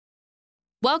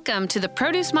Welcome to the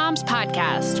Produce Moms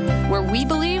Podcast, where we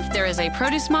believe there is a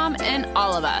produce mom in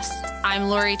all of us. I'm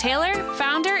Lori Taylor,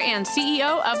 founder and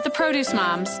CEO of the Produce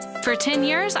Moms. For 10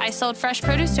 years, I sold fresh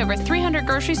produce to over 300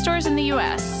 grocery stores in the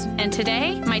U.S. And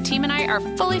today, my team and I are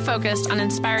fully focused on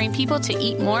inspiring people to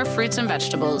eat more fruits and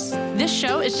vegetables. This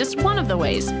show is just one of the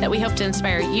ways that we hope to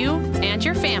inspire you and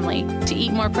your family to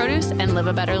eat more produce and live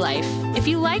a better life. If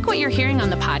you like what you're hearing on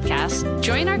the podcast,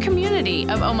 join our community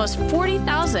of almost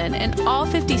 40,000 in all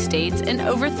 50 states and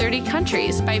over 30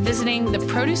 countries by visiting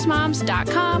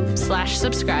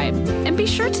theproducemoms.com/subscribe. And be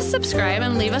sure to subscribe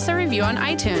and leave us a review on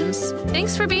iTunes.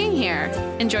 Thanks for being here.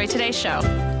 Enjoy today's show.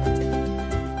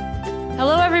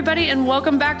 Hello, everybody, and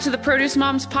welcome back to the Produce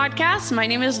Moms Podcast. My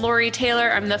name is Lori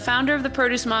Taylor. I'm the founder of the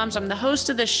Produce Moms. I'm the host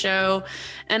of this show,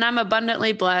 and I'm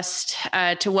abundantly blessed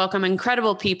to welcome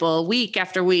incredible people week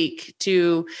after week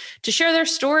to share their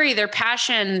story, their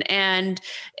passion, and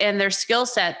their skill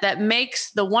set that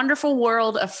makes the wonderful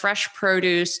world of fresh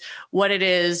produce what it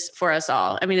is for us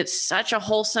all. I mean, it's such a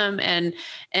wholesome and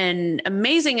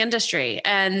amazing industry,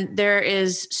 and there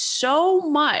is so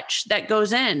much that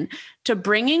goes in to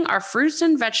bringing our fruits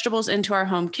and vegetables into our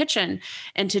home kitchen,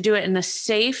 and to do it in a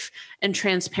safe and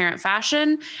transparent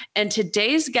fashion. And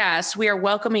today's guest, we are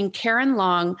welcoming Karen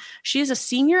Long. She is a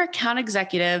senior account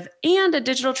executive and a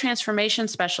digital transformation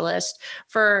specialist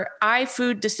for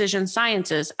iFood Decision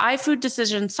Sciences. iFood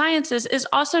Decision Sciences is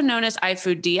also known as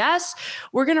iFood DS.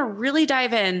 We're going to really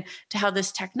dive in to how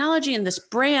this technology and this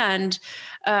brand,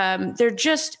 they're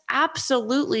just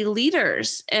absolutely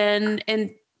leaders in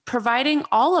providing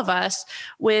all of us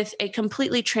with a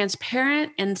completely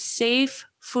transparent and safe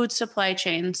food supply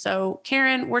chain. So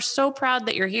Karen, we're so proud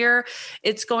that you're here.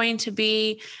 It's going to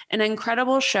be an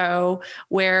incredible show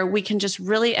where we can just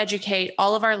really educate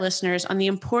all of our listeners on the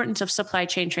importance of supply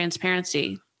chain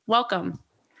transparency. Welcome.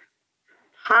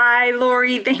 Hi,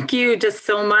 Lori. Thank you just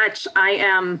so much. I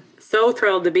am so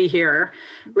thrilled to be here,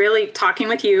 really talking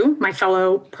with you, my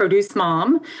fellow produce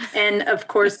mom, and of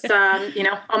course,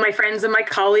 all my friends and my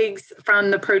colleagues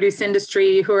from the produce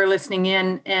industry who are listening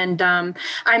in. And I'm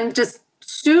just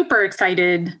super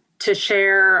excited to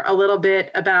share a little bit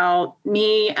about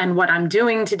me and what I'm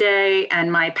doing today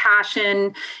and my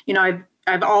passion. You know,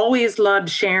 I've always loved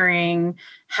sharing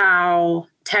how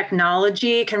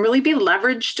technology can really be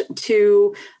leveraged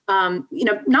to,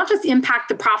 not just impact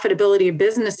the profitability of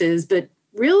businesses, but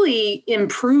really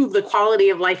improve the quality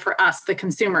of life for us, the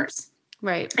consumers.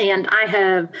 Right. And I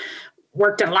have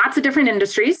worked in lots of different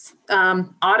industries,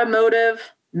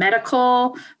 automotive,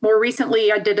 medical. More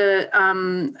recently, I did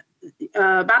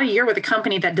about a year with a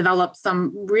company that developed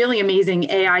some really amazing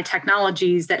AI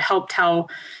technologies that helped how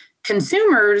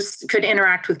consumers could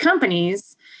interact with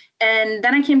companies. And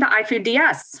then I came to iFood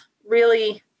DS,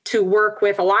 really to work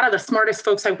with a lot of the smartest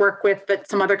folks I work with, but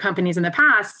some other companies in the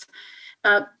past.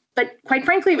 But quite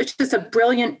frankly, it was just a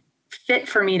brilliant fit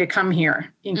for me to come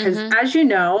here. Because as you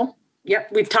know,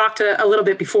 we've talked a little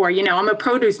bit before, I'm a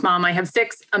produce mom. I have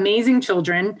 6 amazing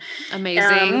children.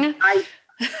 Amazing.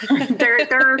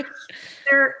 They're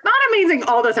not amazing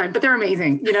all the time, but they're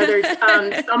amazing. There's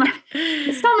some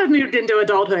have moved into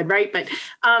adulthood, right? But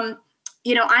I'm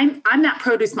that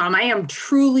produce mom. I am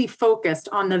truly focused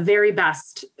on the very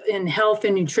best in health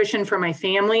and nutrition for my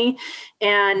family.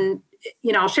 And,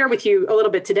 I'll share with you a little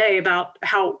bit today about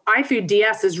how iFood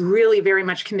DS is really very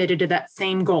much committed to that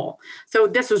same goal. So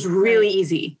this was really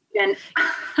easy. And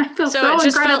I feel so it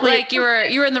just felt incredibly like you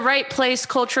were in the right place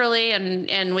culturally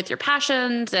and with your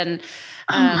passions and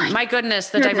my goodness,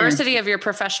 the diversity of your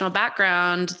professional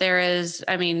background.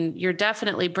 You're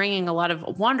definitely bringing a lot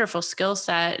of wonderful skill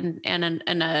set and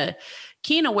a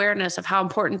keen awareness of how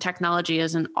important technology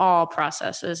is in all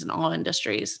processes and all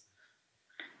industries.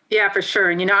 Yeah, for sure.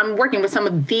 And, I'm working with some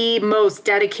of the most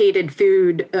dedicated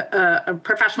food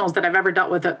professionals that I've ever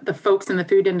dealt with, the folks in the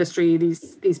food industry,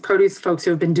 these produce folks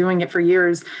who have been doing it for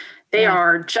years. They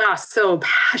are just so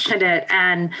passionate.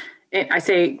 And I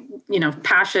say,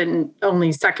 passion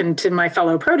only second to my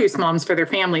fellow produce moms for their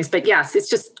families. But yes, it's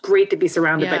just great to be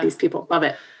surrounded by these people. Love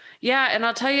it. Yeah. And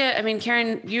I'll tell you,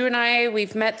 Karen, you and I,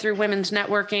 we've met through women's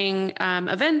networking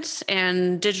events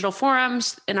and digital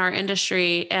forums in our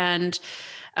industry. And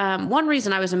one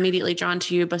reason I was immediately drawn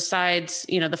to you, besides,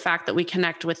 the fact that we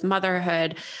connect with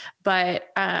motherhood, but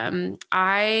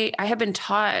I have been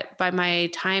taught by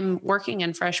my time working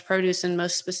in fresh produce, and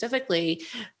most specifically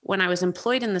when I was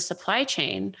employed in the supply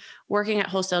chain, working at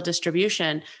wholesale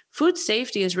distribution, food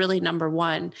safety is really number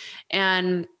one.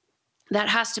 And that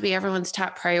has to be everyone's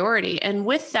top priority. And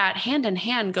with that, hand in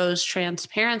hand goes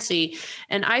transparency.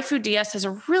 And iFood DS has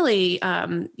a really,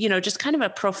 just kind of a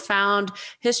profound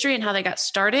history in how they got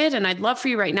started. And I'd love for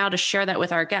you right now to share that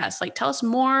with our guests. Like, tell us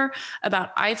more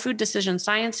about iFood Decision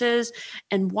Sciences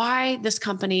and why this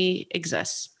company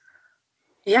exists.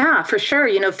 Yeah, for sure.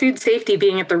 Food safety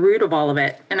being at the root of all of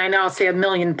it. And I know I'll say a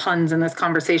million puns in this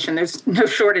conversation. There's no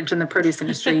shortage in the produce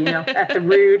industry, at the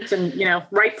root and,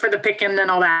 ripe for the picking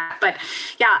and all that. But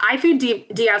yeah,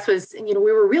 iFood DS was, we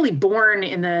were really born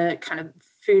in the kind of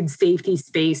food safety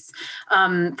space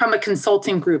from a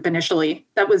consulting group initially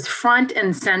that was front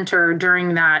and center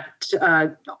during that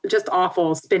just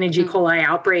awful spinach Coli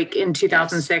outbreak in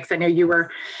 2006. Yes. I know you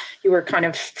were kind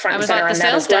of front and center on that.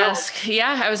 I was at the sales desk.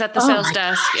 Yeah, I was at the sales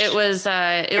desk. It was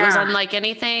unlike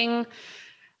anything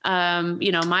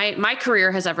my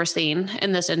career has ever seen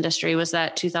in this industry. Was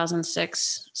that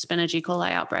 2006 spinach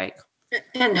Coli outbreak.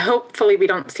 And hopefully we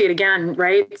don't see it again,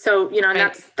 right? So,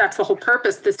 and that's the whole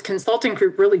purpose. This consulting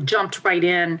group really jumped right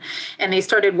in, and they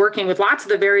started working with lots of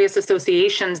the various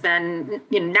associations then,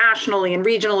 nationally and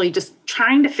regionally, just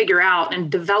trying to figure out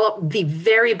and develop the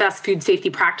very best food safety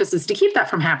practices to keep that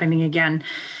from happening again.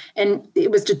 And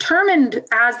it was determined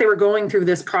as they were going through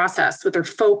this process with their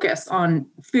focus on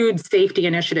food safety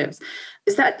initiatives,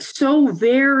 is that so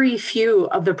very few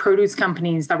of the produce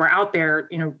companies that were out there,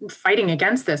 fighting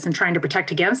against this and trying to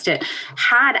protect against it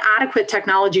had adequate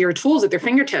technology or tools at their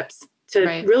fingertips to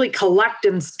really collect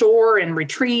and store and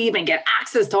retrieve and get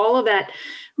access to all of that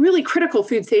really critical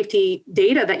food safety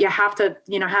data that you have to,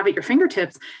 have at your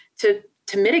fingertips to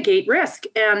mitigate risk.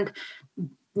 And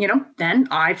then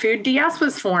iFood DS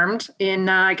was formed in,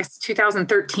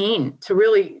 2013 to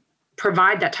really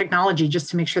provide that technology just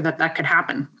to make sure that that could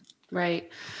happen.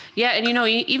 Right. Yeah. And,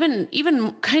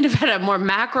 even kind of at a more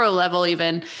macro level,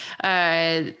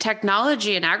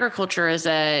 technology in agriculture it's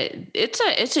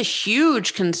a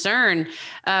huge concern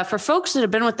for folks that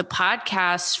have been with the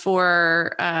podcast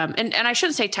for, and I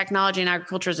shouldn't say technology in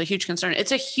agriculture is a huge concern.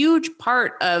 It's a huge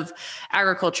part of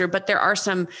agriculture, but there are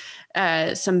some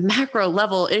macro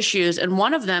level issues. And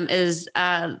one of them is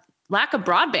lack of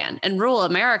broadband in rural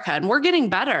America. And we're getting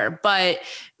better, but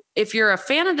if you're a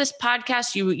fan of this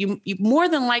podcast, you more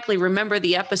than likely remember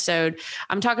the episode.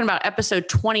 I'm talking about episode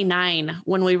 29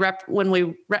 when we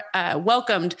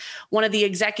welcomed one of the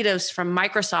executives from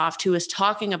Microsoft who was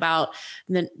talking about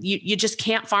that you just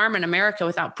can't farm in America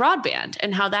without broadband,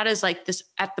 and how that is like this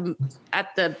at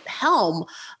the helm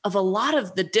of a lot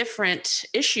of the different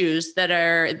issues that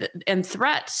are and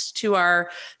threats to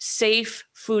our safe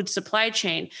food supply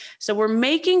chain. So we're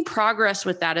making progress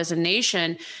with that as a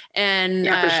nation. And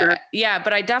for sure.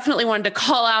 But I definitely wanted to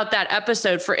call out that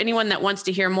episode for anyone that wants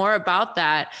to hear more about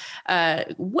that.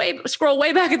 Scroll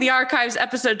way back in the archives,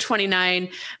 episode 29,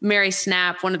 Mary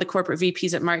Snap, one of the corporate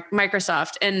VPs at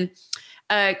Microsoft. And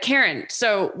Karen,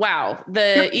 so wow,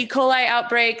 the E. coli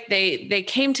outbreak, they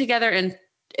came together,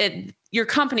 and your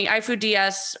company, iFood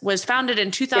DS, was founded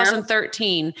in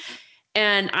 2013. Yeah.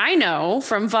 And I know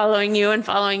from following you and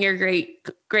following your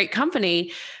great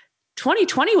company,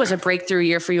 2020 was a breakthrough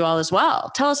year for you all as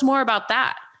well. Tell us more about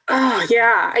that. Oh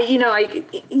yeah.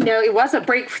 It was a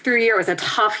breakthrough year. It was a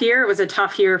tough year. It was a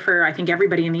tough year for, I think,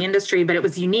 everybody in the industry, but it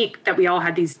was unique that we all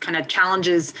had these kind of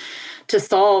challenges to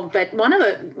solve. But one of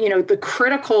the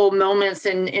critical moments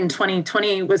in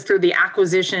 2020 was through the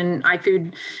acquisition.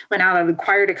 iFood went out and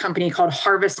acquired a company called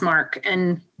HarvestMark,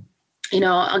 and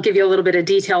I'll give you a little bit of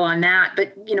detail on that,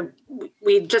 but,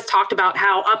 we just talked about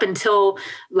how up until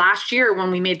last year when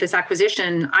we made this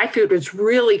acquisition, iFood was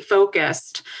really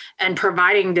focused and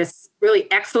providing this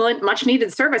really excellent, much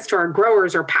needed service to our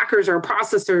growers or packers or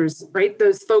processors, right?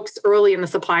 Those folks early in the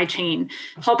supply chain,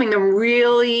 helping them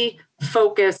really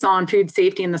focus on food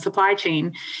safety in the supply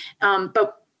chain.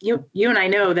 But you and I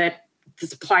know that the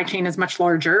supply chain is much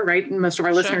larger, right? And most of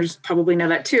our listeners probably know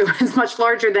that too. It's much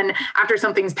larger than after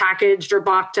something's packaged or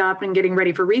boxed up and getting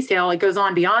ready for resale. It goes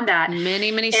on beyond that.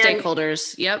 Many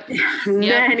stakeholders. Yep.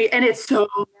 Many, and it's so,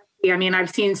 I mean,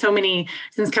 I've seen so many,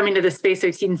 since coming to this space,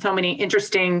 I've seen so many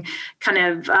interesting kind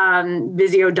of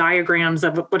Visio diagrams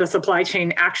of what a supply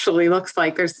chain actually looks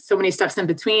like. There's so many steps in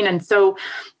between. And so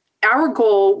our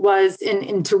goal was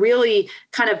to really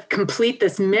kind of complete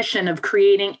this mission of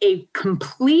creating a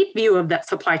complete view of that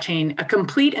supply chain, a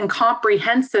complete and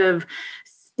comprehensive,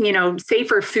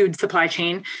 safer food supply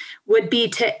chain, would be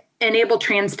to enable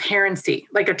transparency,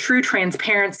 like a true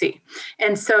transparency.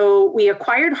 And so we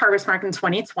acquired HarvestMark in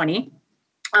 2020.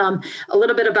 A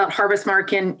little bit about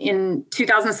HarvestMark in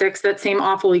 2006, that same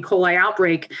awful E. coli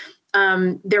outbreak.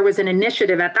 There was an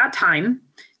initiative at that time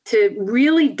to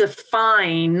really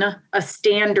define a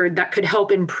standard that could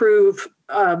help improve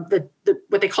the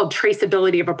what they call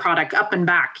traceability of a product up and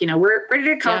back. Where did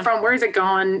it come from? Where is it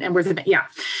going? And where's it? Yeah.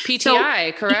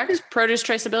 PTI, correct? Produce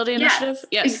Traceability Initiative?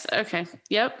 Yes. Okay.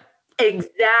 Yep.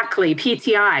 Exactly.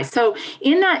 PTI. So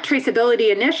in that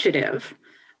traceability initiative,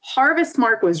 Harvest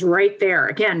Mark was right there,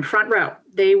 again, front row.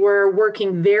 They were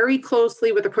working very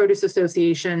closely with the produce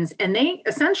associations, and they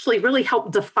essentially really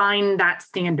helped define that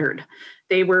standard.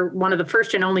 They were one of the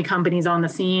first and only companies on the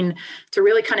scene to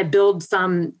really kind of build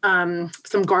some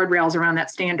guardrails around that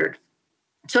standard.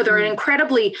 So they're an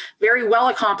incredibly, very well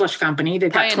accomplished company.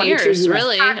 They've got pioneers,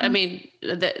 really. I mean,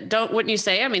 wouldn't you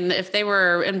say? I mean, if they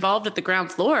were involved at the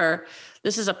ground floor,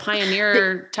 this is a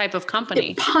pioneer type of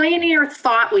company. Pioneer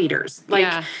thought leaders.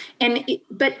 But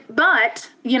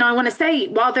I want to say,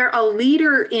 while they're a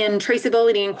leader in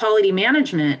traceability and quality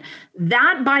management,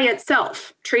 that by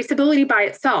itself, traceability by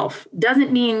itself,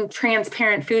 doesn't mean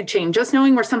transparent food chain. Just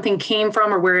knowing where something came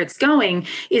from or where it's going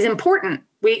is important.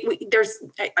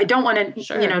 I don't want to,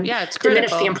 diminish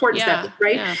the importance of it,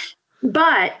 right? Yeah.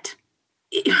 But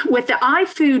with the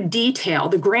iFood detail,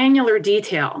 the granular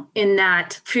detail in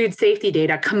that food safety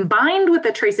data, combined with the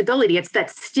traceability, it's that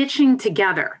stitching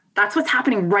together. That's what's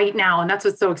happening right now. And that's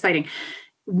what's so exciting.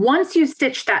 Once you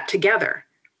stitch that together,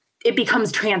 it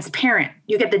becomes transparent.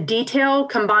 You get the detail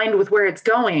combined with where it's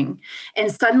going.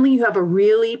 And suddenly you have a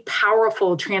really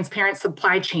powerful, transparent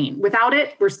supply chain. Without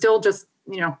it, we're still just,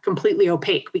 completely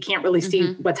opaque. We can't really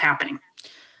see what's happening.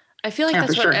 I feel like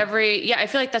that's what I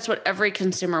feel like that's what every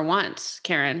consumer wants,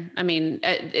 Karen. I mean,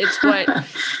 it's what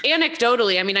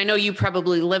anecdotally, I mean, I know you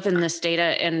probably live in this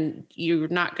data and you're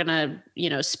not going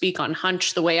to, speak on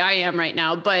hunch the way I am right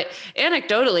now, but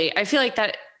anecdotally, I feel like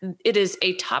that it is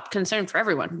a top concern for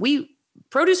everyone.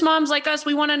 Produce moms like us,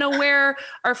 we want to know where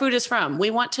our food is from. We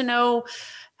want to know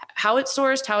how it's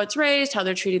sourced, how it's raised, how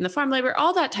they're treating the farm labor,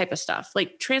 all that type of stuff.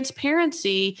 Like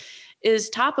transparency is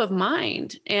top of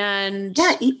mind. And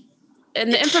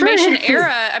in the information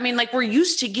era, I mean, like we're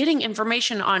used to getting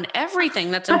information on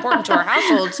everything that's important to our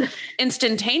households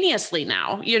instantaneously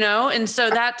now, And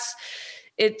so I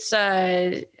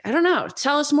don't know.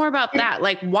 Tell us more about that.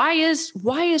 Like, why is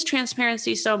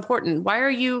transparency so important? Why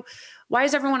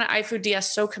is everyone at iFood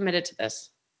DS so committed to this?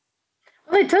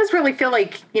 Well, it does really feel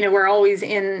like, we're always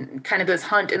in kind of this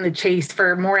hunt and the chase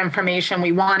for more information.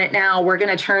 We want it now. We're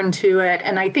going to turn to it.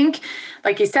 And I think,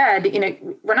 like you said,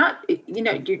 we're not,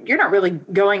 you're not really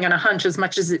going on a hunch as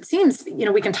much as it seems.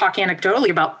 We can talk anecdotally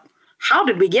about how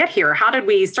did we get here? How did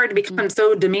we start to become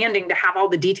so demanding to have all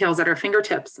the details at our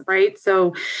fingertips, right?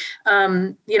 So,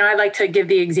 I like to give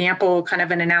the example, kind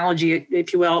of an analogy,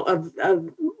 if you will, of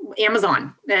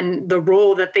Amazon and the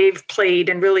role that they've played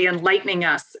in really enlightening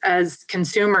us as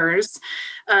consumers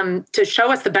to show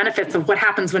us the benefits of what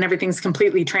happens when everything's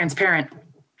completely transparent.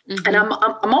 And I'm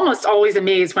almost always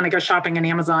amazed when I go shopping on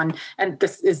Amazon, and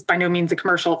this is by no means a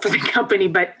commercial for the company,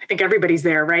 but I think everybody's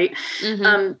there, right?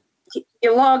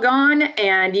 You log on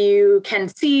and you can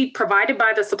see, provided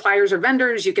by the suppliers or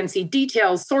vendors, you can see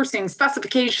details, sourcing,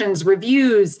 specifications,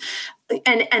 reviews,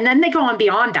 and then they go on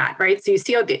beyond that, right? So you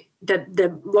see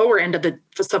the lower end of the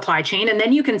supply chain, and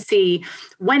then you can see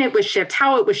when it was shipped,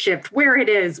 how it was shipped, where it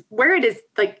is.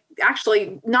 Like,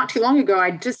 actually, not too long ago,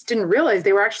 I just didn't realize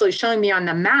they were actually showing me on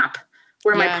the map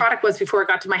where my product was before it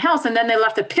got to my house, and then they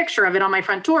left a picture of it on my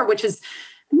front door, which is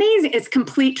amazing. It's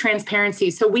complete transparency.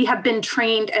 So we have been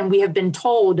trained and we have been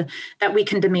told that we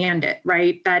can demand it,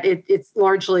 right? That it's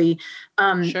largely it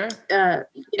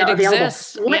available.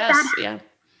 Exists.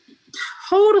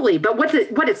 Totally. But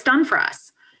what it's done for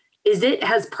us is it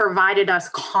has provided us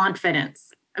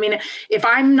confidence. I mean, if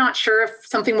I'm not sure if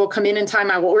something will come in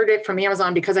time, I will order it from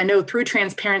Amazon because I know through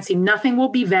transparency, nothing will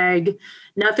be vague,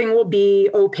 nothing will be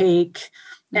opaque.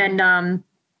 And,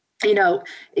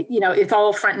 it's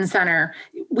all front and center.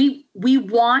 We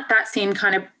want that same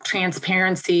kind of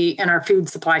transparency in our food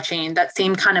supply chain, that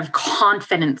same kind of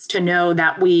confidence to know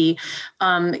that we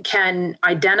can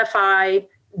identify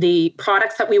the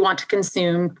products that we want to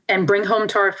consume and bring home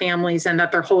to our families, and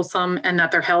that they're wholesome and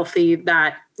that they're healthy,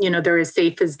 that, they're as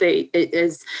safe as the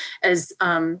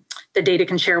data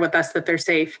can share with us that they're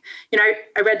safe.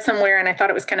 I read somewhere and I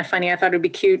thought it was kind of funny. I thought it'd be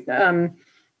cute.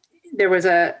 There was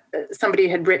somebody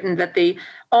had written that the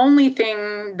only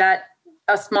thing that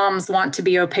us moms want to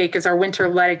be opaque is our winter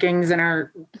leggings and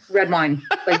our red wine.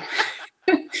 Like,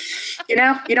 you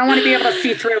don't want to be able to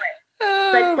see through it.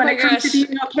 But when it comes to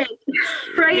being opaque,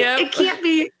 right? Yep.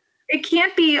 It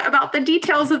can't be about the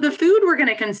details of the food we're going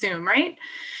to consume, right?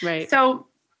 Right. So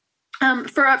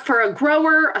for a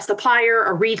grower, a supplier,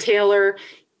 a retailer,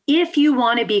 if you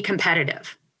want to be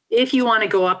competitive, if you want to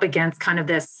go up against kind of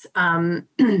this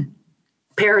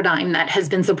paradigm that has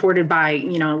been supported by,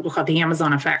 we'll call it the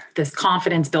Amazon effect, this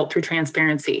confidence built through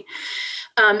transparency.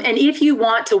 And if you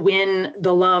want to win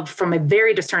the love from a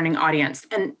very discerning audience,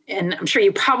 and I'm sure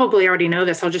you probably already know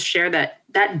this, I'll just share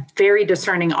that very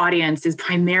discerning audience is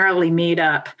primarily made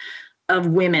up of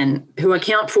women who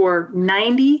account for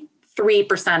 93%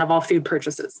 of all food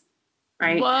purchases.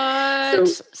 Right? What?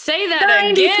 So, say that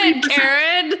again,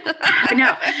 Karen. I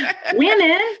know.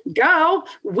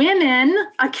 Women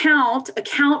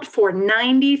account for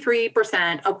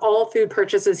 93% of all food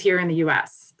purchases here in the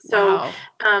US. So,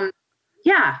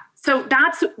 wow. So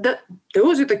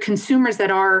those are the consumers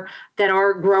that our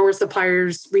growers,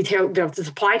 suppliers, retail, the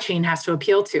supply chain has to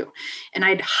appeal to. And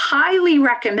I'd highly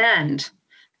recommend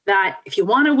that if you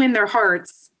want to win their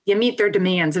hearts, you meet their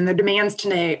demands, and their demands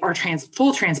today are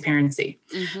full transparency.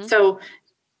 Mm-hmm. So,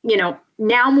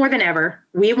 now more than ever,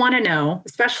 we want to know,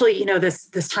 especially,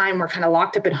 this time we're kind of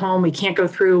locked up at home. We can't go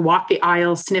through, walk the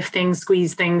aisle, sniff things,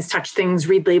 squeeze things, touch things,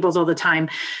 read labels all the time.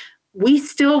 We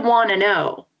still want to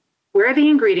know, where are the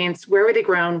ingredients? Where were they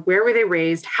grown? Where were they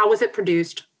raised? How was it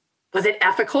produced? Was it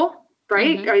ethical,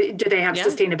 right? Mm-hmm. Or do they have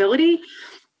sustainability?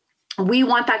 We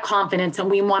want that confidence, and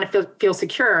we want to feel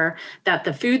secure that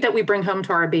the food that we bring home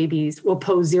to our babies will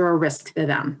pose zero risk to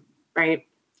them, right?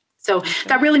 So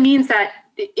that really means that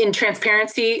in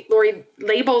transparency, Lori,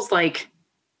 labels like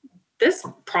this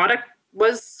product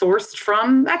was sourced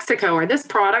from Mexico, or this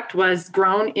product was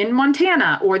grown in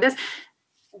Montana, or that's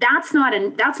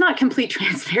not complete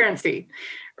transparency,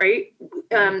 right?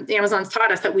 Amazon's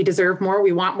taught us that we deserve more,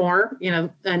 we want more,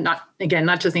 and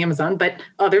not just Amazon, but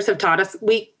others have taught us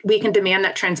we can demand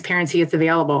that transparency is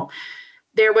available.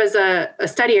 There was a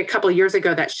study a couple of years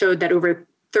ago that showed that over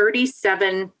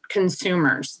 37%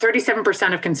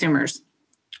 of consumers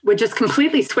would just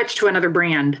completely switch to another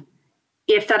brand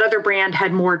if that other brand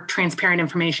had more transparent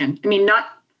information. I mean,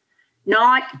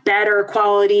 not better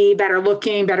quality, better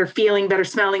looking, better feeling, better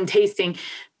smelling, tasting.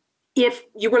 If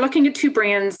you were looking at two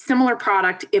brands, similar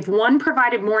product, if one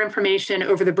provided more information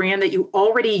over the brand that you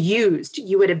already used,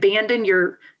 you would abandon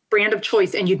your brand of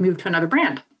choice and you'd move to another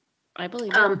brand. I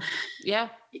believe it. Yeah.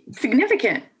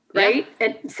 Significant, right? Yeah.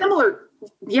 And similar.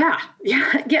 Yeah.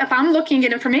 If I'm looking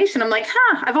at information, I'm like,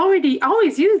 I've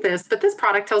always used this, but this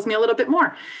product tells me a little bit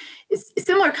more. It's a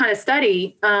similar kind of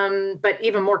study, but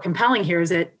even more compelling here is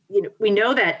that, we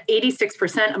know that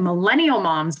 86% of millennial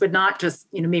moms would not just,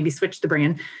 maybe switch the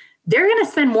brand. They're going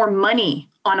to spend more money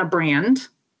on a brand.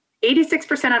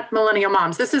 86% of millennial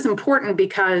moms. This is important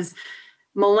because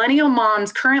millennial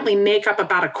moms currently make up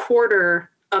about a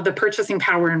quarter of the purchasing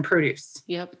power in produce.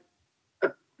 Yep.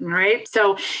 Right.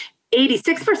 So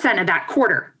 86% of that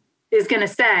quarter is going to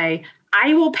say,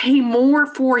 I will pay more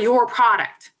for your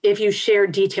product if you share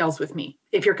details with me,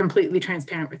 if you're completely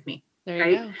transparent with me. There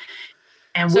you go.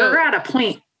 And we're at a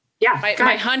point. Yeah.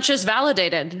 My hunch is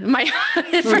validated. Your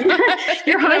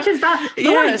hunch is validated.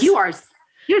 Yes.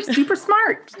 You're super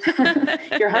smart.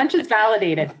 Your hunch is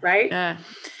validated, right? Yeah.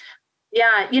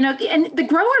 Yeah. And the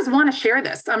growers want to share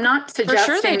this. I'm not suggesting for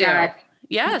sure they that. Do.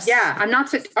 Yes. Yeah. I'm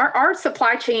not. Our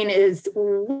supply chain is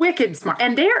wicked smart,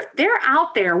 and they're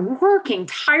out there working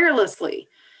tirelessly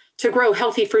to grow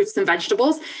healthy fruits and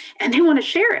vegetables, and they want to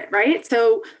share it, right?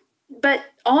 So, but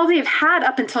all they've had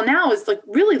up until now is like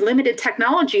really limited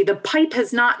technology. The pipe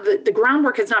has not, the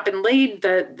groundwork has not been laid.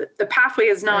 The pathway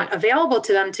is not available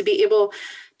to them to be able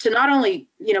to not only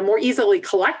more easily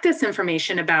collect this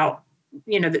information about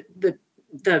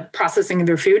the processing of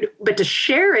their food, but to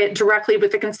share it directly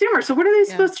with the consumer. So what are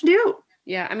they supposed to do?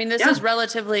 Yeah. I mean, this is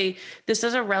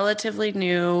a relatively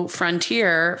new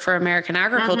frontier for American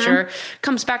agriculture.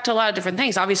 Comes back to a lot of different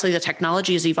things. Obviously the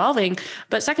technology is evolving,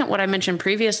 but second, what I mentioned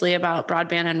previously about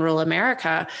broadband in rural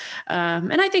America.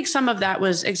 And I think some of that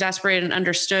was exacerbated and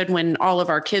understood when all of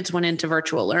our kids went into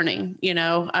virtual learning.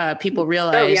 People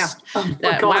realized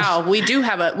that, wow, we do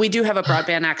have a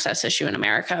broadband access issue in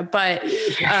America, but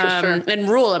in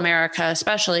rural America,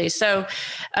 especially. So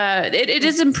it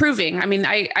is improving. I mean,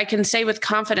 I can say with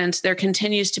confidence, there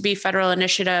continues to be federal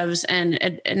initiatives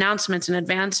and announcements and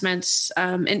advancements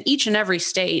in each and every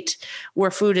state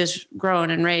where food is grown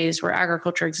and raised, where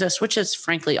agriculture exists, which is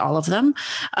frankly all of them.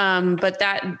 But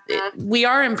we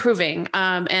are improving.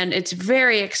 And it's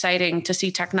very exciting to see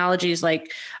technologies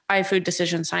like iFood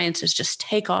decision sciences just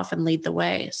take off and lead the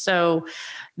way. So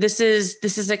this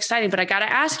is exciting, but I got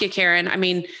to ask you, Karen, I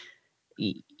mean,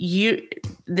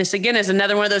 this again is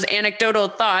another one of those anecdotal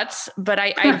thoughts, but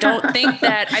I don't think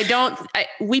that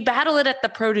we battle it at the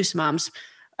Produce Moms.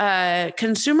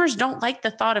 consumers don't like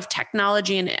the thought of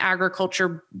technology and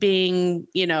agriculture being,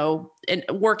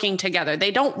 working together.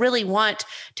 They don't really want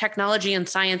technology and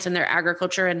science in their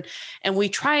agriculture. And we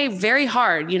try very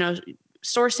hard,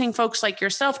 sourcing folks like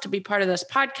yourself to be part of this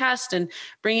podcast and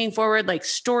bringing forward like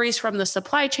stories from the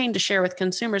supply chain to share with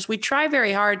consumers. We try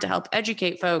very hard to help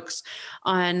educate folks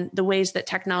on the ways that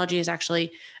technology is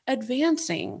actually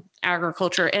advancing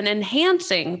agriculture and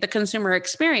enhancing the consumer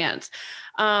experience.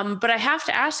 But I have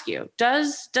to ask you,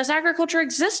 does agriculture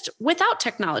exist without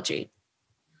technology?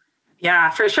 Yeah,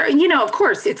 for sure. Of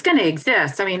course, it's going to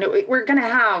exist. I mean, we're going to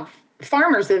have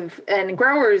farmers and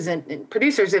growers and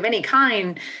producers of any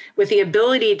kind with the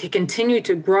ability to continue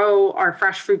to grow our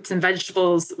fresh fruits and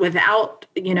vegetables without,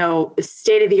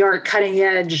 state-of-the-art,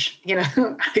 cutting-edge,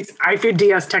 iFood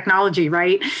DS technology,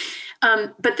 right?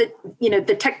 But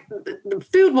the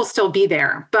food will still be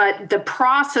there, but the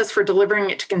process for delivering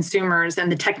it to consumers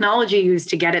and the technology used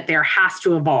to get it there has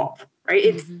to evolve,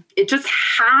 right? It just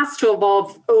has to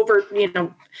evolve over,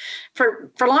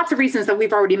 for lots of reasons that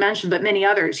we've already mentioned, but many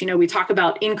others. We talk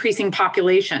about increasing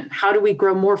population. How do we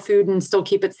grow more food and still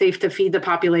keep it safe to feed the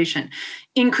population?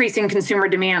 Increasing consumer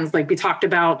demands, like we talked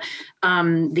about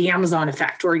the Amazon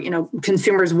effect, or,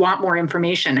 consumers want more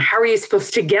information. How are you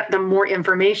supposed to get them more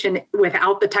information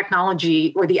without the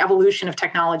technology or the evolution of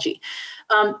technology?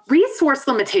 Resource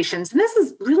limitations, and this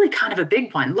is really kind of a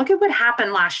big one. Look at what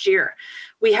happened last year.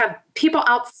 We had people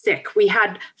out sick. We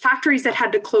had factories that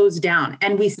had to close down,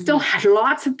 and we still had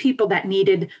lots of people that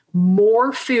needed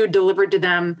more food delivered to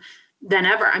them than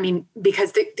ever. I mean,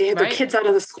 because they had their kids out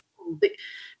of the school.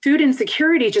 Food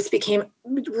insecurity just became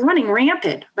running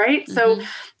rampant, right? So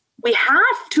we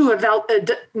have to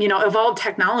evolve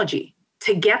technology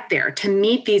to get there, to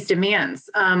meet these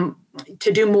demands,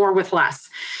 to do more with less.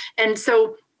 And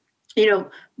so,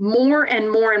 more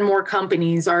and more and more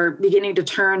companies are beginning to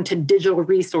turn to digital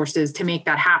resources to make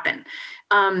that happen.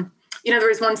 There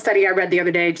was one study I read the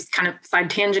other day, just kind of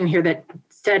side tangent here, that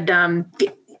said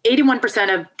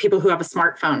 81% of people who have a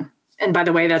smartphone, and by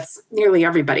the way, that's nearly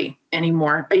everybody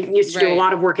anymore. I used to do a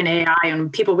lot of work in AI,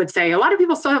 and people would say, a lot of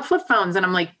people still have flip phones. And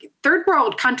I'm like, third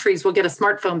world countries will get a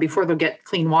smartphone before they'll get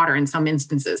clean water in some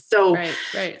instances. So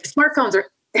smartphones are,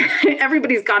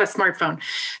 everybody's got a smartphone.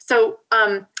 So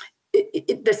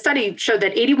the study showed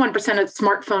that 81% of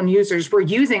smartphone users were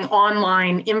using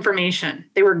online information.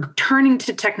 They were turning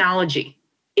to technology.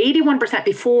 81%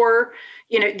 before,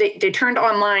 they turned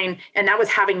online, and that was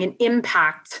having an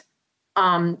impact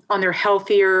on their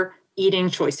healthier eating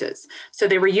choices. So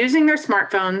they were using their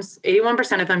smartphones,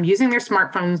 81% of them using their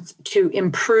smartphones to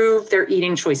improve their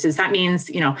eating choices. That means,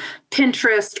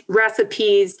 Pinterest,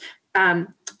 recipes,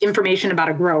 information about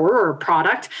a grower or a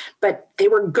product, but they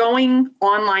were going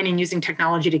online and using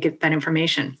technology to get that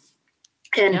information.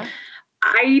 And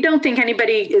I don't think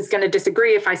anybody is going to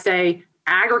disagree if I say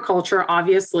agriculture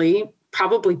obviously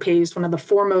probably plays one of the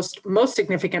foremost, most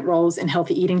significant roles in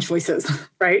healthy eating choices,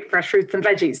 right? Fresh fruits and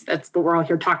veggies. That's what we're all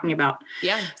here talking about.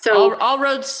 Yeah. So all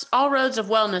roads of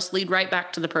wellness lead right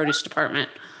back to the produce department.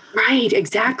 Right.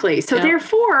 Exactly. So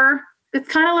therefore, it's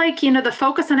kind of like, the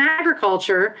focus on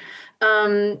agriculture,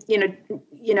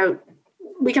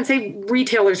 we can say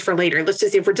retailers for later. Let's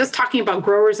just see, if we're just talking about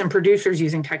growers and producers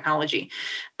using technology,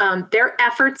 their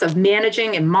efforts of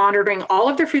managing and monitoring all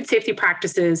of their food safety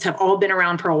practices have all been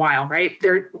around for a while, right?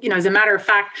 As a matter of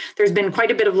fact, there's been quite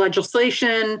a bit of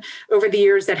legislation over the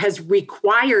years that has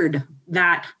required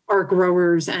that our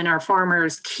growers and our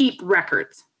farmers keep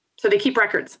records. So they keep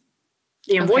records.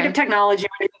 The avoid of technology,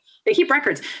 they keep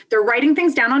records. They're writing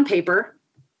things down on paper.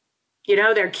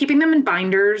 They're keeping them in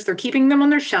binders, they're keeping them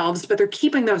on their shelves, but they're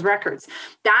keeping those records.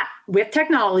 That, with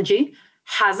technology,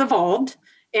 has evolved.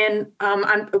 And,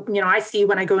 I see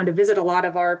when I go in to visit a lot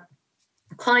of our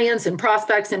clients and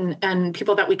prospects and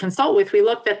people that we consult with, we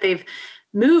look that they've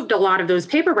moved a lot of those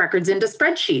paper records into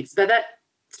spreadsheets, but that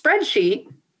spreadsheet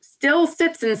still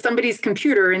sits in somebody's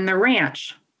computer in their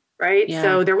ranch, right? Yeah.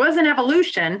 So there was an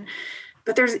evolution,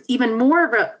 but there's even more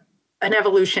of an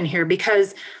evolution here,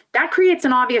 because that creates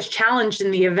an obvious challenge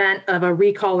in the event of a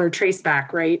recall or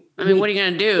traceback, right? I mean, what are you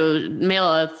going to do? Mail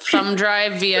a thumb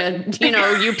drive via,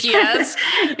 UPS?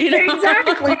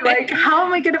 Exactly. Like, how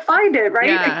am I going to find it, right?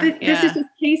 Yeah, this is a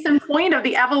case in point of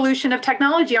the evolution of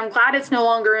technology. I'm glad it's no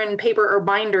longer in paper or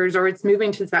binders, or it's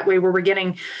moving to that way where we're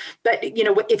getting, but,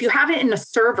 if you have it in a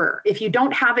server, if you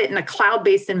don't have it in a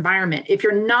cloud-based environment, if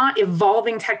you're not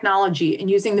evolving technology and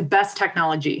using the best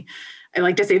technology, I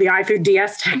like to say the iFood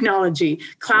DS technology,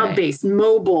 cloud-based,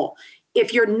 mobile.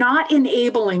 If you're not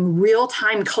enabling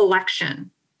real-time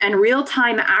collection and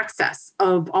real-time access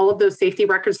of all of those safety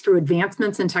records through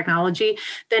advancements in technology,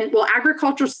 then will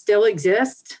agriculture still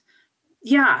exist?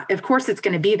 Yeah, of course it's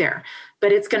going to be there,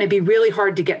 but it's going to be really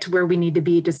hard to get to where we need to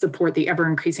be to support the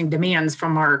ever-increasing demands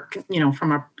from our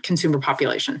consumer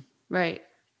population. Right.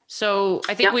 So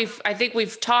I think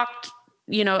we've talked,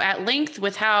 at length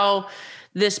with how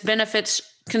this benefits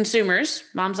consumers,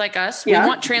 moms like us. We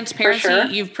want transparency. Sure.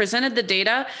 You've presented the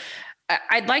data.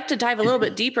 I'd like to dive a little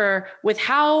bit deeper with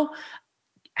how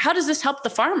does this help the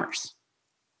farmers?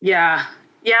 Yeah,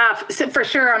 so for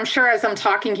sure. I'm sure as I'm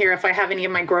talking here, if I have any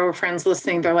of my grower friends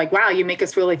listening, they're like, wow, you make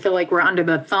us really feel like we're under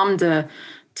the thumb to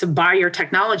buy your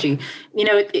technology.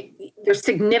 There's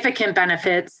significant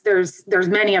benefits. There's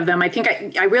many of them. I think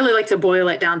I really like to boil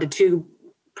it down to two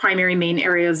primary main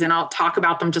areas, and I'll talk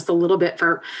about them just a little bit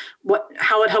for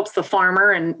how it helps the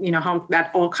farmer, and how that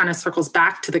all kind of circles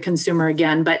back to the consumer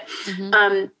again. But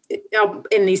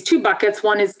in these two buckets,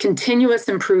 one is continuous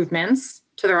improvements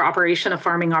to their operation, a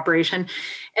farming operation,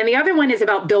 and the other one is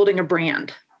about building a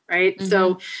brand. Right. Mm-hmm.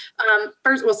 So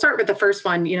first, we'll start with the first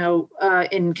one,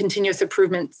 in continuous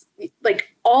improvements, like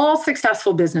all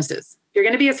successful businesses, you're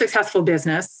going to be a successful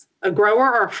business. A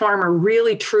grower or a farmer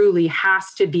really, truly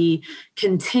has to be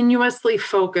continuously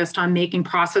focused on making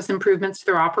process improvements to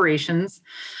their operations.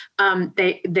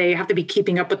 They have to be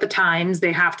keeping up with the times.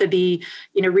 They have to be,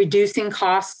 reducing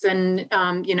costs and,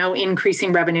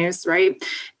 increasing revenues, right?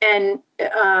 And,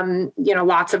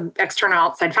 lots of external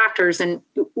outside factors. And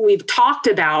we've talked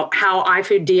about how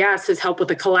iFood DS has helped with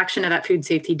the collection of that food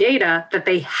safety data that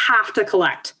they have to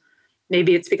collect.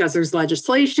 Maybe it's because there's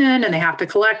legislation and they have to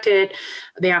collect it.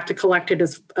 They have to collect it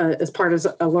as part of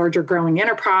a larger growing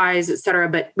enterprise, et cetera.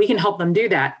 But we can help them do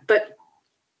that. But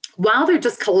while they're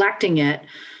just collecting it,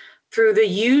 through the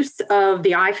use of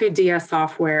the iFood DS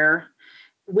software,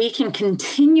 we can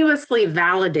continuously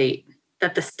validate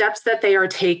that the steps that they are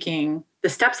taking, the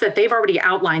steps that they've already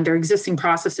outlined, their existing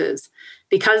processes,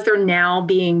 because they're now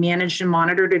being managed and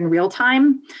monitored in real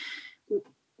time,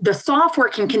 the software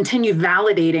can continue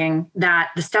validating that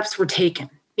the steps were taken.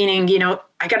 Meaning,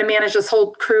 I got to manage this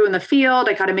whole crew in the field.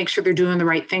 I got to make sure they're doing the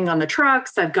right thing on the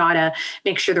trucks. I've got to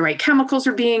make sure the right chemicals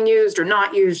are being used or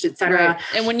not used, et cetera. Right.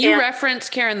 And when you reference,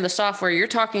 Karen, the software you're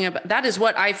talking about, that is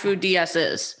what iFood DS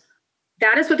is.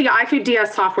 That is what the iFood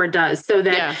DS software does. So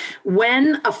that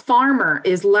when a farmer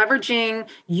is leveraging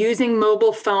using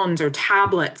mobile phones or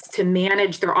tablets to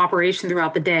manage their operation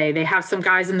throughout the day, they have some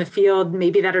guys in the field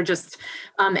maybe that are just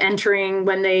entering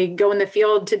when they go in the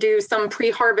field to do some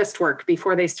pre-harvest work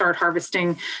before they start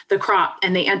harvesting the crop,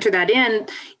 and they enter that in.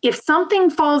 If something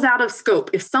falls out of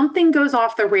scope, if something goes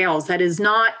off the rails that is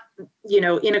not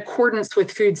in accordance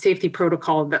with food safety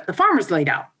protocol that the farmers laid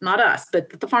out, not us, but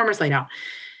that the farmers laid out,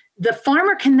 the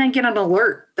farmer can then get an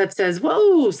alert that says,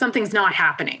 whoa, something's not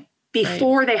happening.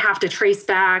 Before they have to trace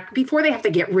back, before they have to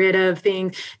get rid of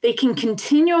things, they can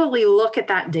continually look at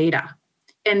that data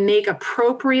and make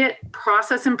appropriate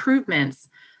process improvements,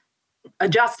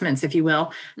 adjustments, if you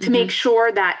will, to make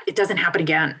sure that it doesn't happen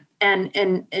again. And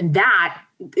that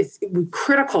is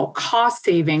critical cost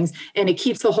savings, and it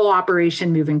keeps the whole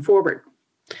operation moving forward.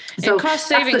 So and cost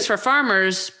savings for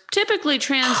farmers typically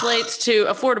translates to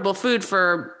affordable food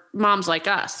for moms like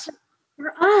us.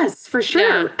 For us, for sure.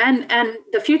 Yeah. And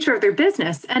the future of their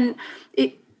business. And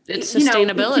it's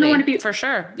sustainability, for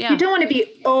sure. Yeah. You don't want to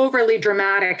be overly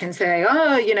dramatic and say,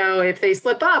 if they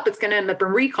slip up, it's going to end up in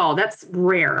recall. That's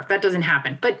rare. That doesn't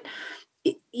happen. But,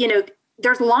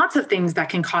 there's lots of things that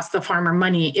can cost the farmer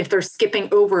money if they're skipping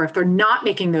over, if they're not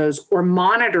making those or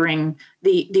monitoring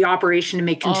the operation to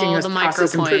make continuous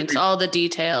process improvements. All the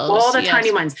details. All the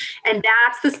tiny ones. And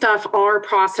that's the stuff our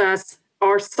process,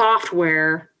 our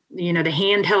software, the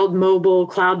handheld, mobile,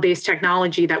 cloud-based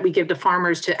technology that we give to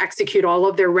farmers to execute all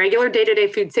of their regular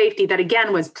day-to-day food safety that,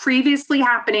 again, was previously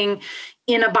happening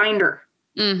in a binder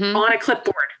on a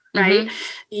clipboard. Right? Mm-hmm.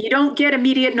 You don't get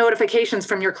immediate notifications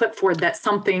from your clipboard that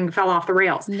something fell off the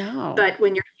rails. No. But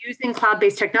when you're using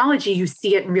cloud-based technology, you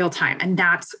see it in real time, and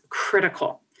that's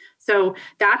critical. So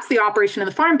that's the operation of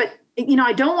the farm. But,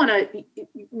 I don't want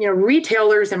to,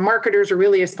 retailers and marketers are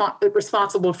really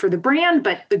responsible for the brand,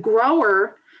 but the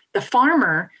grower, the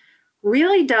farmer,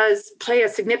 really does play a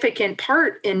significant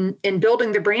part in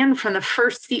building the brand from the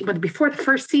first seed, before the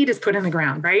first seed is put in the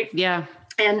ground, right? Yeah.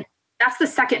 And that's the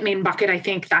second main bucket. I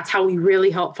think that's how we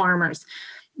really help farmers,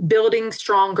 building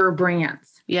stronger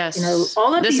brands. Yes.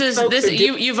 All of these folks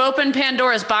you've opened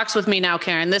Pandora's box with me now,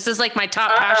 Karen. This is like my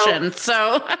top passion.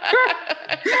 So build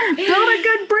a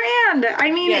good brand.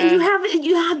 I mean,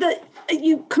 you have the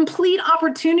complete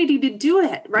opportunity to do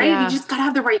it, right? Yeah. You just got to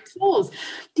have the right tools.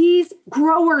 These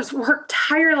growers work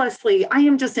tirelessly. I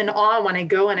am just in awe when I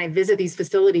go and I visit these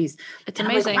facilities. It's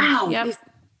amazing. Like, wow, yep.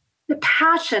 The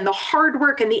passion, the hard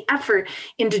work, and the effort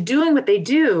into doing what they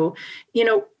do,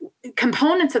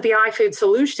 components of the iFood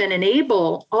solution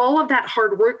enable all of that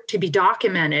hard work to be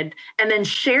documented and then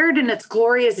shared in its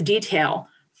glorious detail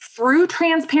through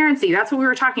transparency. That's what we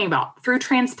were talking about, through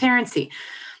transparency.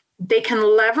 They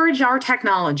can leverage our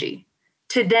technology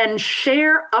to then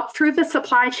share up through the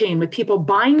supply chain with people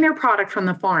buying their product from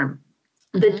the farm,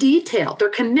 the detail, their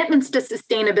commitments to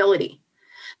sustainability,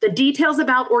 the details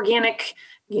about organic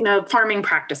farming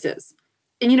practices.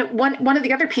 And, one of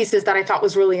the other pieces that I thought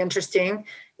was really interesting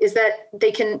is that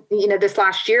they can, this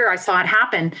last year I saw it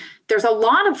happen. There's a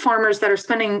lot of farmers that are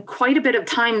spending quite a bit of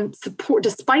time support,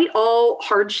 despite all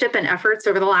hardship and efforts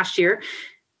over the last year,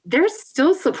 they're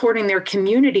still supporting their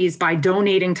communities by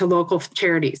donating to local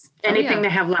charities, anything they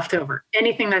have left over,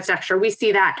 anything that's extra. We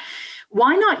see that.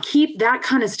 Why not keep that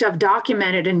kind of stuff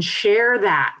documented and share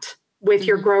that with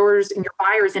your growers and your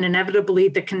buyers and inevitably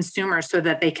the consumer so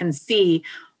that they can see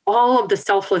all of the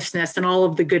selflessness and all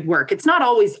of the good work. It's not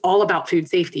always all about food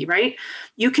safety, right?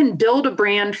 You can build a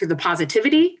brand through the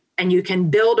positivity, and you can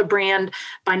build a brand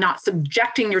by not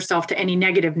subjecting yourself to any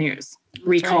negative news,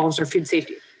 recalls, or food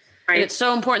safety. Right? And it's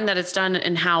so important that it's done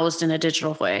and housed in a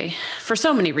digital way for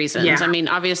so many reasons. Yeah. I mean,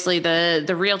 obviously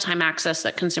the real-time access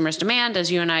that consumers demand,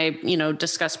 as you and I,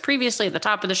 discussed previously at the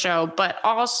top of the show, but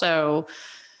also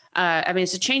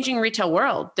it's a changing retail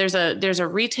world. There is a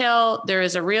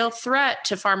real threat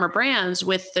to farmer brands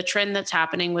with the trend that's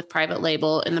happening with private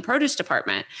label in the produce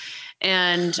department.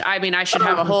 And I mean, I could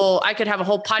have a whole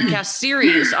podcast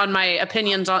series on my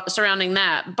opinions surrounding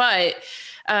that. But,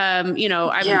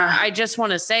 I just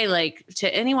want to say, like,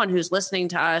 to anyone who's listening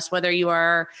to us, whether you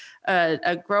are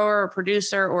a grower or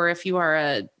producer, or if you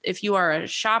are a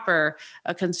shopper,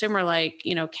 a consumer, like,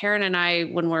 Karen and I,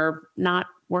 when we're not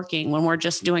working, when we're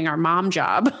just doing our mom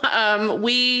job,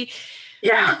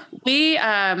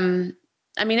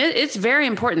 it's very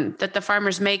important that the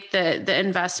farmers make the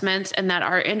investments and that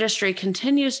our industry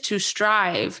continues to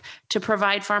strive to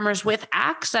provide farmers with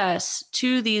access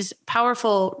to these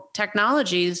powerful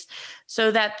technologies so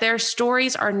that their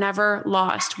stories are never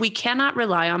lost. We cannot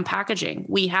rely on packaging.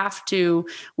 We have to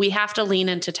lean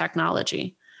into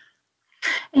technology.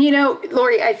 And,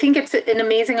 Lori, I think it's an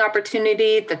amazing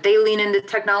opportunity that they lean into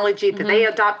technology, that they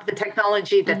adopt the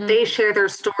technology, that they share their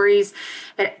stories.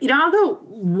 I'll go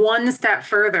one step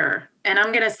further, and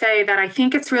I'm going to say that I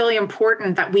think it's really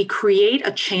important that we create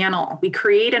a channel, we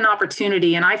create an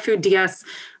opportunity, and iFood DS,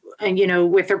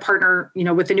 with their partner,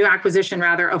 with the new acquisition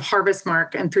rather of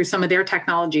HarvestMark and through some of their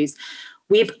technologies,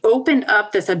 we've opened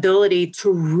up this ability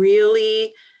to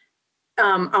really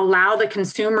allow the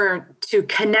consumer to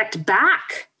connect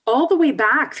back all the way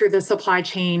back through the supply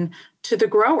chain to the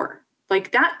grower.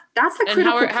 Like that's a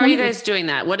critical point. How are you guys doing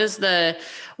that? What's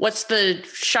the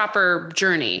shopper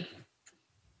journey?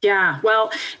 Yeah,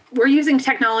 well, we're using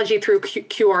technology through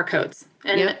QR codes.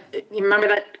 And you remember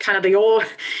that kind of the old,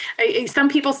 some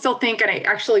people still think, and I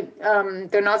actually,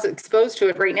 they're not exposed to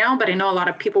it right now, but I know a lot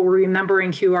of people were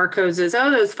remembering QR codes as,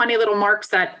 those funny little marks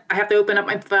that I have to open up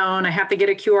my phone. I have to get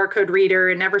a QR code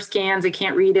reader. It never scans. I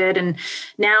can't read it. And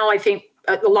now I think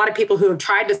a lot of people who have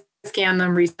tried to scan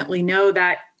them recently know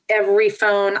that every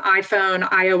phone, iPhone,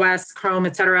 iOS, Chrome,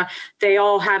 et cetera, they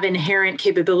all have inherent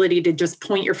capability to just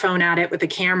point your phone at it with a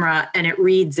camera and it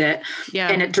reads it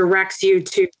and it directs you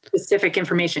to specific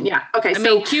information. Yeah. Okay. I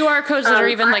mean, QR codes that are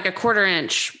even like a 1/4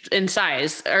 inch in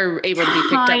size are able to be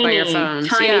picked up by your phone.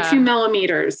 Tiny, 2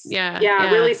 millimeters. Yeah.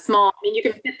 Really small. I mean, you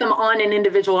can fit them on an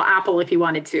individual Apple if you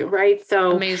wanted to, right?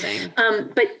 So amazing.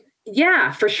 But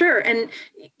yeah, for sure. And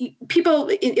people,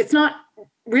 it's not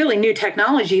really new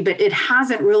technology, but it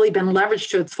hasn't really been leveraged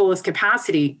to its fullest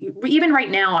capacity. Even right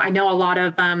now, I know a lot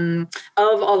of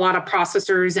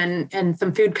processors and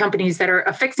some food companies that are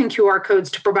affixing QR codes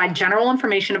to provide general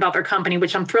information about their company,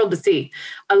 which I'm thrilled to see.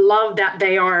 I love that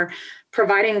they are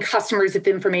providing customers with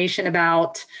information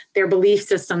about their belief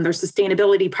system, their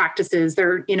sustainability practices,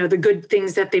 their, the good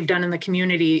things that they've done in the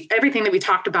community. Everything that we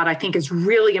talked about, I think, is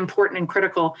really important and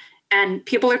critical. And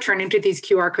people are turning to these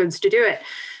QR codes to do it.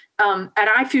 At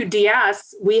iFood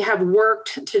DS, we have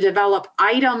worked to develop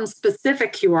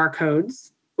item-specific QR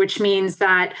codes, which means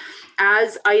that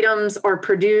as items are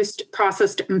produced,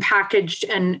 processed, and packaged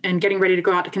and getting ready to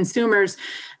go out to consumers,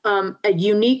 a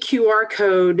unique QR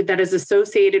code that is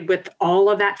associated with all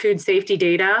of that food safety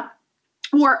data,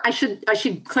 or I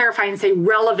should clarify and say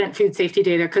relevant food safety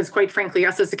data, because quite frankly,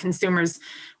 us as the consumers,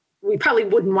 we probably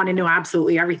wouldn't want to know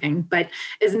absolutely everything, but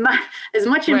as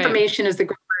much information as the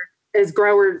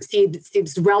grower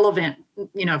seems relevant,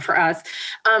 for us.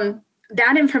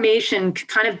 that information can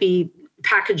kind of be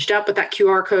packaged up with that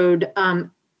QR code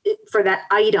for that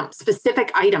item,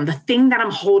 specific item, the thing that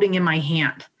I'm holding in my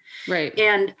hand. Right.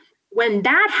 And when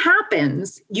that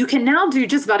happens, you can now do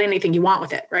just about anything you want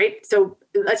with it, right? So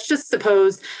let's just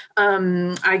suppose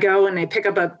I go and I pick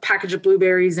up a package of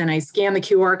blueberries and I scan the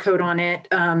QR code on it,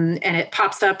 and it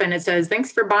pops up and it says,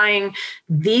 thanks for buying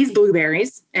these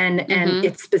blueberries. And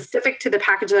it's specific to the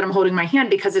package that I'm holding in my hand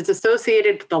because it's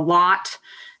associated with the lot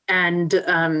and,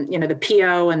 the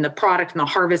PO and the product and the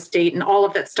harvest date and all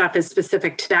of that stuff is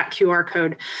specific to that QR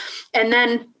code. And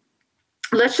then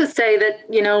let's just say that,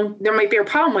 there might be a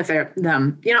problem with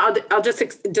them. I'll just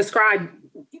describe,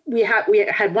 we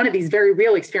had one of these very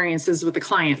real experiences with the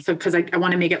client. So, because I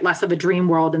want to make it less of a dream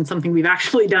world and something we've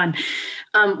actually done.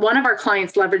 One of our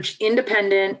clients leveraged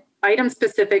independent item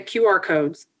specific QR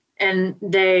codes, and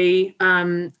they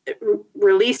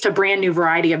released a brand new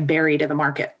variety of berry to the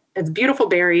market. It's a beautiful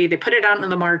berry. They put it out in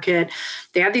the market.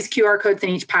 They have these QR codes in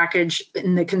each package,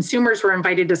 and the consumers were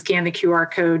invited to scan the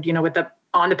QR code,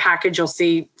 on the package, you'll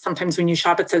see sometimes when you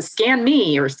shop, it says scan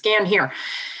me or scan here.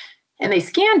 And they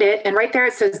scanned it. And right there,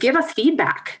 it says, give us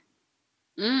feedback.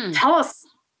 Tell us,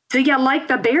 do you like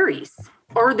the berries?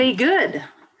 Are they good?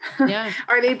 Yeah.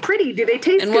 Are they pretty? Do they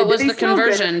taste good? And what was the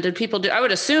conversion? Did people do? I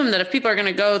would assume that if people are going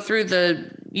to go through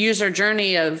the user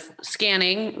journey of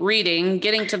scanning, reading,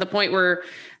 getting to the point where,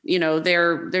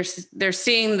 they're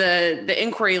seeing the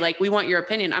inquiry, like, we want your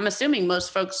opinion. I'm assuming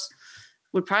most folks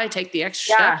would probably take the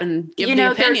extra step and give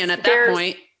the opinion at that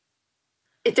point.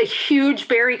 It's a huge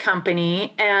berry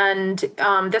company. And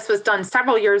this was done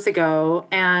several years ago.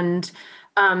 And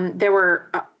there were,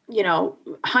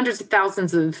 hundreds of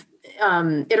thousands of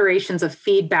iterations of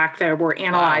feedback that were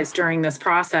analyzed during this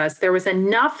process. There was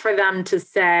enough for them to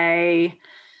say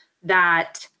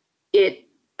that it,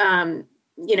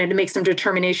 to make some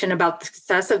determination about the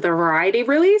success of the variety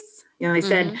release. They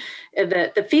said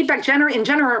the feedback in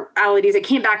generalities, it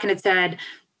came back and it said,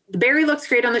 the berry looks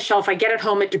great on the shelf. I get it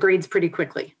home, it degrades pretty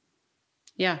quickly.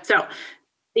 Yeah. So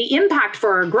the impact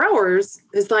for our growers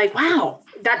is like, wow,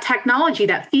 that technology,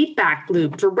 that feedback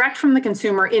loop direct from the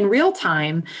consumer in real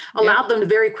time allowed them to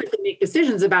very quickly make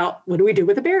decisions about what do we do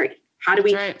with the berry? How do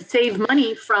we save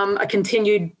money from a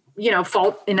continued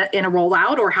fault in a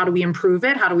rollout, or how do we improve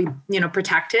it? How do we,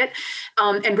 protect it,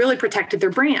 and really protected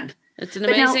their brand. It's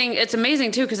it's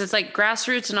amazing too, because it's like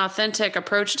grassroots and authentic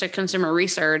approach to consumer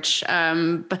research.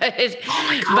 But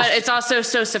it's also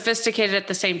so sophisticated at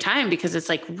the same time because it's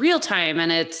like real time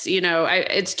and it's,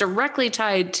 it's directly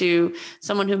tied to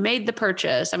someone who made the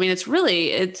purchase. I mean, it's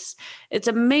really, it's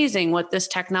amazing what this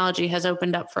technology has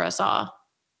opened up for us all.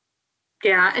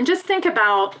 Yeah. And just think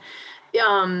about,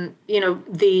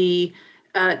 the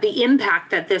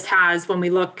impact that this has when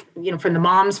we look, from the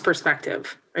mom's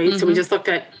perspective, right? So we just looked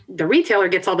at the retailer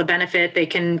gets all the benefit. They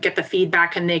can get the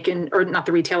feedback and they can, or not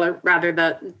the retailer, rather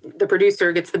the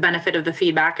producer gets the benefit of the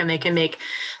feedback and they can make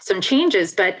some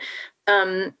changes. But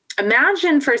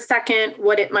imagine for a second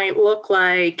what it might look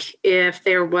like if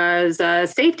there was a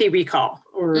safety recall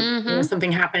or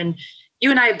something happened.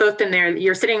 You and I have both been there.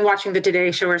 You're sitting watching the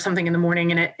Today Show or something in the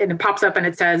morning and it pops up and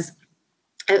it says,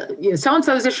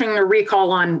 so-and-so is issuing a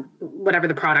recall on whatever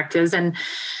the product is. And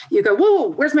you go, whoa,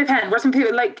 where's my pen? Where's my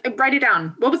paper? Like, write it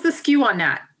down. What was the SKU on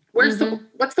that? What's the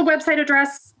website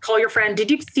address? Call your friend.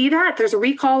 Did you see that? There's a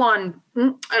recall on,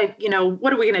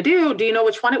 what are we going to do? Do you know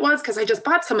which one it was? Because I just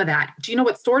bought some of that. Do you know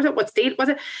what stores it? What state was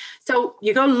it? So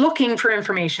you go looking for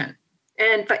information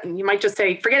and you might just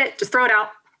say, forget it. Just throw it out.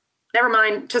 Never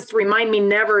mind. Just remind me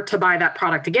never to buy that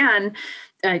product again.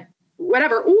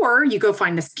 Whatever, or you go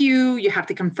find the SKU, you have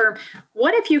to confirm.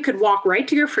 What if you could walk right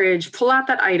to your fridge, pull out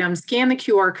that item, scan the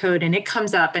QR code, and it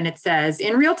comes up and it says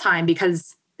in real time,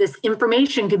 because this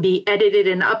information can be edited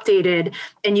and updated,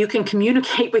 and you can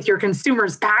communicate with your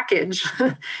consumer's package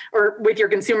or with your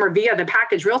consumer via the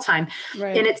package real time.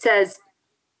 Right. And it says,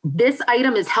 this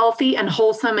item is healthy and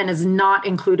wholesome and is not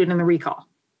included in the recall.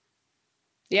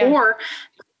 Yeah. Or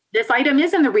this item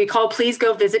is in the recall. Please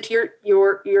go visit to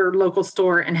your local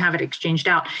store and have it exchanged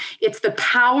out. It's the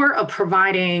power of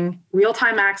providing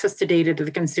real-time access to data to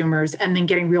the consumers and then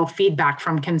getting real feedback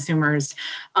from consumers.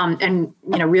 And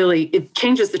really, it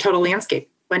changes the total landscape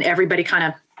when everybody kind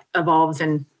of evolves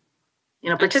and,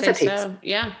 participates. So.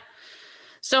 Yeah.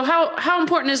 So how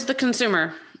important is the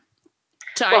consumer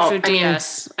to iFood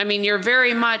DS? I mean, you are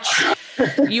very much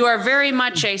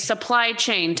a supply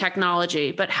chain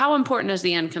technology, but how important is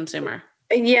the end consumer?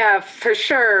 Yeah, for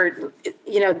sure.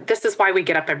 This is why we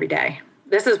get up every day.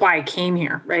 This is why I came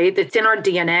here, right? It's in our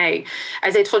DNA.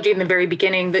 As I told you in the very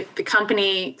beginning, the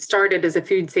company started as a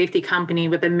food safety company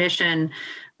with a mission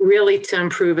really to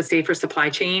improve a safer supply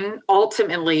chain,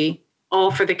 ultimately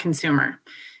all for the consumer.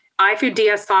 iFood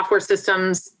DS software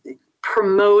systems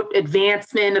promote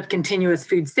advancement of continuous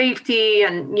food safety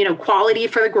and, quality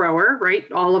for the grower, right?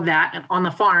 All of that on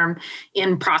the farm,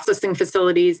 in processing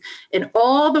facilities, and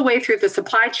all the way through the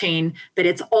supply chain, but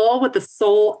it's all with the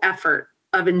sole effort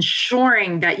of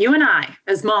ensuring that you and I,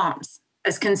 as moms,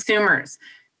 as consumers,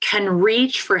 can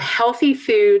reach for healthy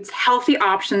foods, healthy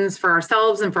options for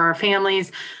ourselves and for our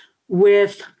families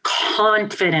with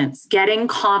confidence, getting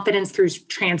confidence through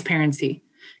transparency,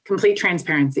 complete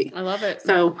transparency. I love it.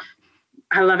 So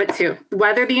I love it too.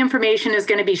 Whether the information is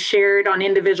going to be shared on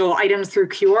individual items through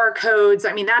QR codes,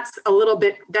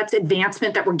 that's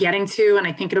advancement that we're getting to, and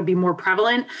I think it'll be more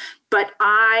prevalent. But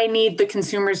I need the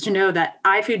consumers to know that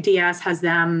iFood DS has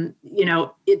them,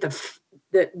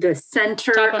 at the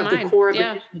center of the core of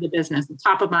the business, the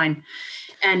top of mind.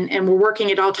 And we're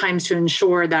working at all times to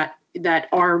ensure that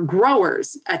our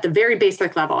growers at the very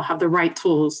basic level have the right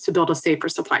tools to build a safer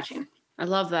supply chain. I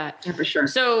love that. Yeah, for sure.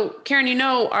 So Karen,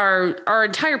 our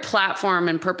entire platform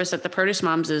and purpose at the Produce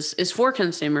Moms is for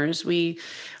consumers. We,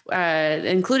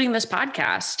 including this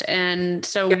podcast. And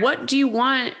so what do you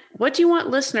want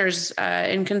listeners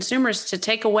and consumers to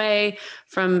take away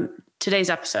from today's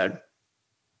episode?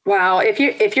 Wow.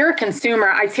 If you're a consumer,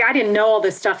 I didn't know all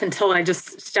this stuff until I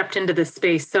just stepped into this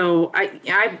space. So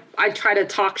I try to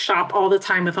talk shop all the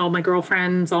time with all my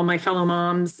girlfriends, all my fellow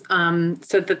moms,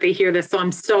 so that they hear this. So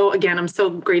I'm so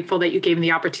grateful that you gave me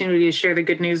the opportunity to share the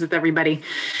good news with everybody.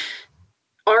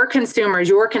 Our consumers,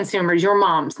 your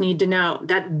moms need to know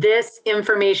that this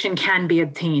information can be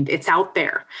obtained. It's out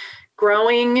there.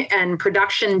 Growing and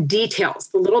production details,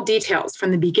 the little details from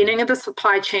the beginning of the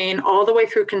supply chain all the way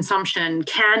through consumption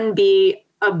can be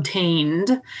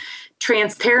obtained.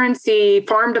 Transparency,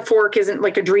 farm to fork isn't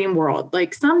like a dream world.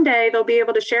 Like someday they'll be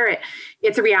able to share it.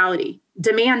 It's a reality.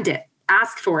 Demand it.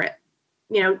 Ask for it.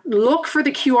 Look for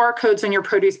the QR codes on your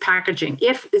produce packaging.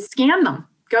 Scan them.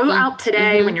 Go out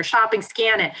today when you're shopping,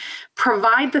 scan it.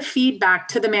 Provide the feedback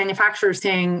to the manufacturer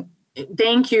saying,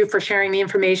 thank you for sharing the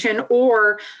information,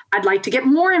 or I'd like to get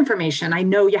more information. I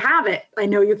know you have it. I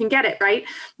know you can get it, right?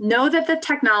 Know that the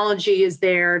technology is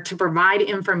there to provide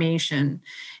information.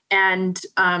 And,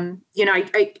 I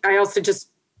also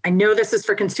I know this is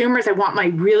for consumers. I want my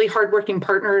really hardworking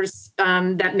partners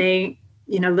that may,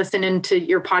 listen into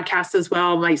your podcast as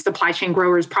well. My supply chain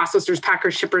growers, processors,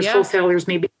 packers, shippers, wholesalers,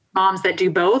 maybe moms that do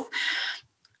both.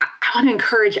 I want to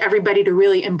encourage everybody to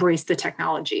really embrace the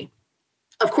technology.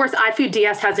 Of course, iFood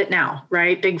DS has it now,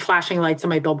 right? Big flashing lights on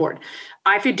my billboard.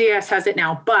 iFood DS has it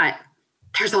now, but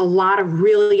there's a lot of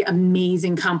really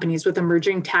amazing companies with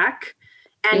emerging tech.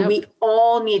 And we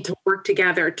all need to work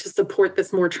together to support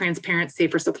this more transparent,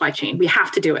 safer supply chain. We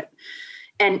have to do it.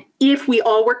 And if we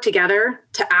all work together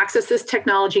to access this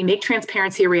technology, make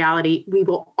transparency a reality, we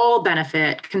will all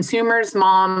benefit, consumers,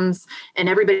 moms, and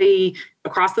everybody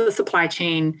across the supply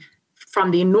chain,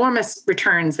 from the enormous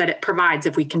returns that it provides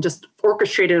if we can just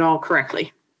orchestrate it all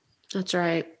correctly. That's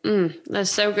right. That's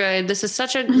so good.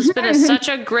 It's been such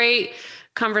a great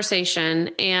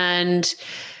conversation. And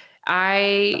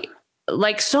I,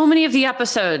 like so many of the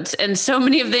episodes and so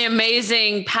many of the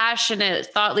amazing, passionate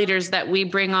thought leaders that we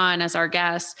bring on as our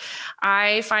guests,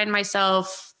 I find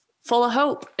myself full of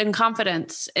hope and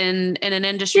confidence in an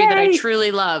industry that I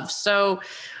truly love. So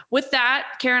with that,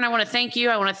 Karen, I want to thank you.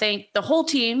 I want to thank the whole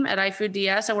team at iFood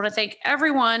DS. I want to thank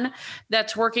everyone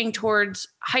that's working towards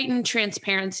heightened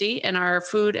transparency in our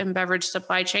food and beverage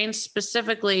supply chain,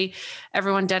 specifically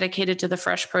everyone dedicated to the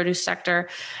fresh produce sector.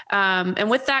 And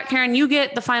with that, Karen, you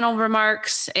get the final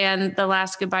remarks and the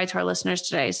last goodbye to our listeners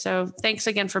today. So thanks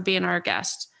again for being our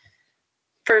guest.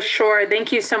 For sure.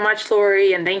 Thank you so much,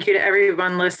 Lori. And thank you to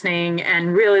everyone listening,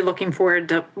 and really looking forward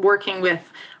to working with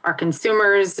our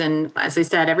consumers. And as I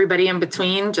said, everybody in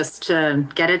between, just to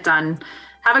get it done.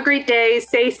 Have a great day.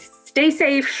 Stay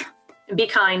safe and be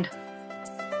kind.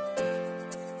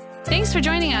 Thanks for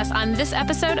joining us on this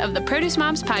episode of the Produce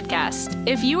Moms podcast.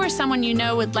 If you or someone you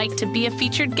know would like to be a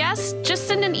featured guest, just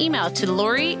send an email to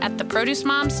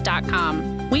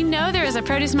lori@theproducemoms.com. We know there is a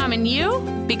produce mom in you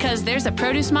because there's a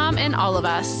produce mom in all of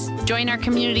us. Join our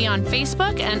community on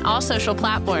Facebook and all social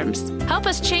platforms. Help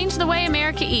us change the way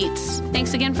America eats.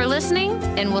 Thanks again for listening,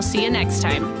 and we'll see you next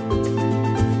time.